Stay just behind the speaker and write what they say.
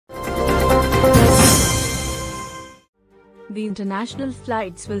The international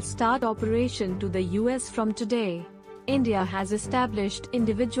flights will start operation to the US from today. India has established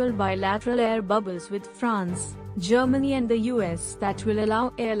individual bilateral air bubbles with France, Germany and the US that will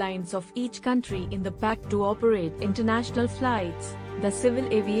allow airlines of each country in the pact to operate international flights, the Civil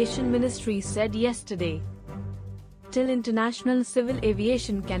Aviation Ministry said yesterday. Till international civil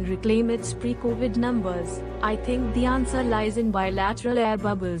aviation can reclaim its pre-COVID numbers, I think the answer lies in bilateral air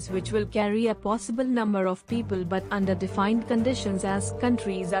bubbles, which will carry a possible number of people but under defined conditions, as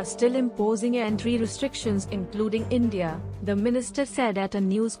countries are still imposing entry restrictions including India, the minister said at a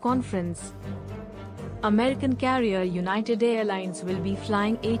news conference. American carrier United Airlines will be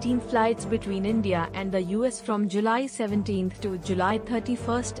flying 18 flights between India and the US from July 17 to July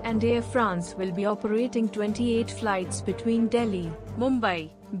 31, and Air France will be operating 28 flights between Delhi, Mumbai,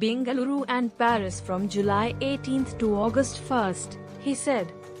 Bengaluru and Paris from July 18 to August 1, he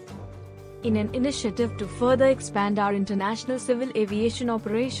said. In an initiative to further expand our international civil aviation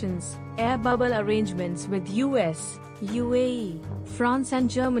operations, air bubble arrangements with US, UAE, France and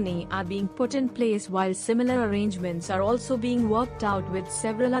Germany are being put in place, while similar arrangements are also being worked out with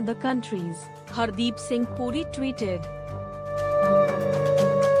several other countries, Hardeep Singh Puri tweeted.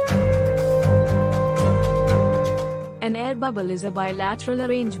 An air bubble is a bilateral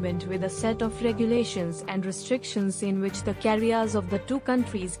arrangement with a set of regulations and restrictions in which the carriers of the two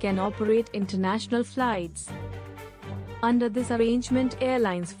countries can operate international flights. Under this arrangement,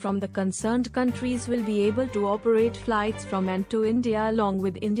 airlines from the concerned countries will be able to operate flights from and to India along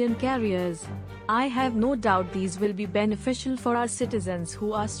with Indian carriers. I have no doubt these will be beneficial for our citizens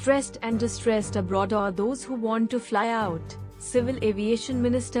who are stressed and distressed abroad, or those who want to fly out, Civil Aviation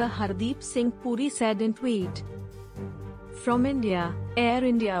Minister Hardeep Singh Puri said in tweet. From India, Air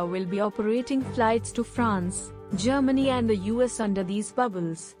India will be operating flights to France, Germany and the US under these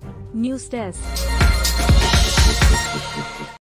bubbles. News Desk.